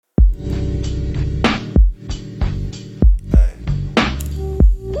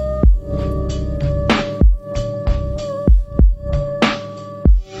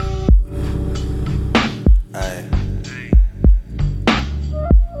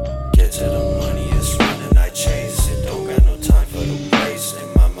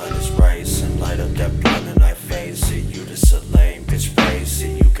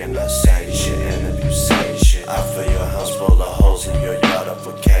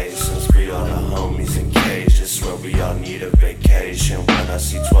all the homies in cages, swear we all need a vacation. When I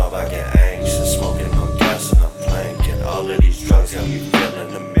see 12 I get anxious, smoking on gas and I'm planking. All of these drugs got me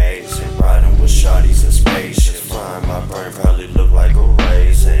feeling amazing. Riding with shawties and spaceships, flying my brain probably look like a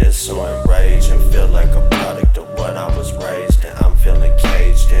raisin. It's so enraging, feel like a product of what I was raised in. I'm feeling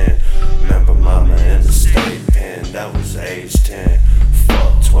caged in. Remember mama in the state pen, that was age 10.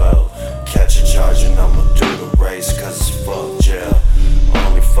 Fuck 12, catch a charge and I'ma do the race, cause it's fuck jail.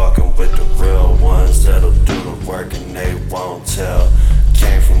 Only fucking with the real ones that'll do the work and they won't tell.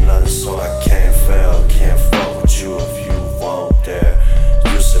 Came from nothing so I can't fail. Can't fuck with you if you won't dare.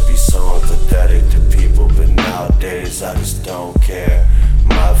 Used to be so empathetic to people, but nowadays I just don't care.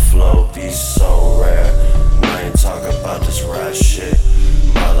 My flow be so rare, and I ain't talking about this rap shit.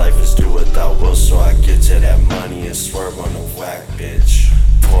 My life is do without will, so I get to that money and swerve on the whack bitch.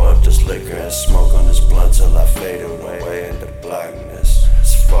 Pour up this liquor and smoke on this blunt till I fade away into blackness.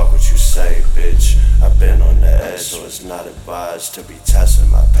 So fuck what you say, bitch. I've been on the edge, so it's not advised to be testing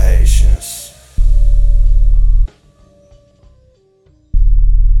my patience.